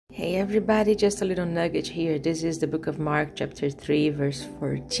Hey everybody, just a little nugget here. This is the book of Mark chapter 3 verse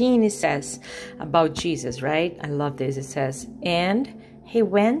 14. It says about Jesus, right? I love this. It says, and he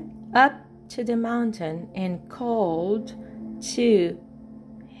went up to the mountain and called to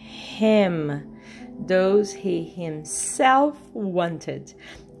him those he himself wanted,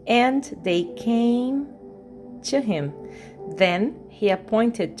 and they came to him. Then he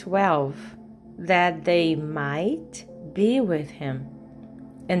appointed 12 that they might be with him,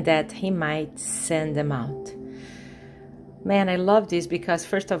 and that he might send them out. Man, I love this because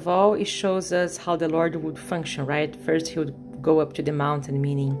first of all, it shows us how the Lord would function, right? First, he would go up to the mountain,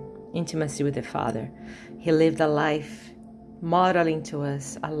 meaning intimacy with the Father. He lived a life modeling to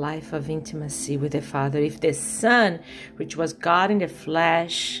us a life of intimacy with the Father. If the Son, which was God in the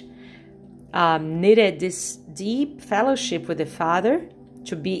flesh, needed this deep fellowship with the Father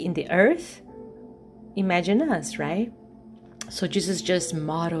to be in the earth, imagine us, right? So Jesus just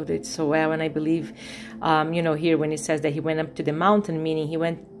modeled it so well. And I believe, here when it says that he went up to the mountain, meaning he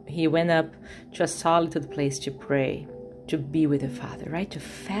went up to a solitude place to pray, to be with the Father, right? To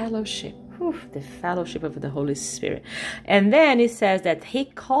fellowship, the fellowship of the Holy Spirit. And then it says that he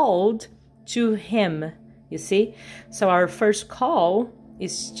called to him, you see? So our first call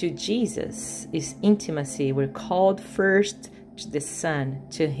is to Jesus, is intimacy. We're called first to the Son,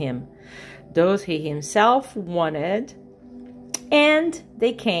 to him. Those he himself wanted, and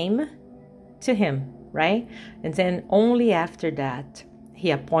they came to him, right? And then only after that, he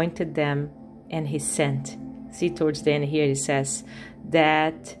appointed them and he sent. See, towards the end here, it says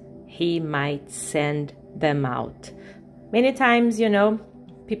that he might send them out. Many times,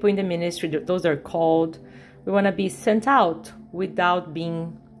 people in the ministry, those are called, we want to be sent out without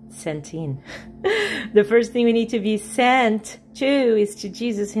being sent in. The first thing we need to be sent to is to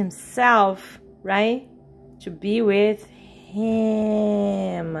Jesus himself, right? To be with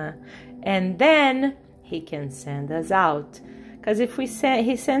him, and then he can send us out. Because if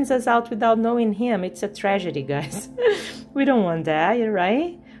he sends us out without knowing him, it's a tragedy, guys. We don't want that,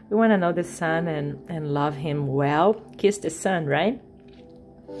 right? We want to know the Son and love him well, kiss the Son, right?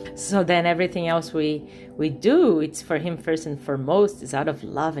 So then everything else we do, it's for him first and foremost. It's out of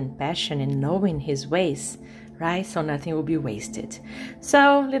love and passion and knowing his ways, right? So nothing will be wasted.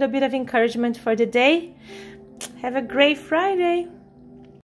 So a little bit of encouragement for the day. Have a great Friday.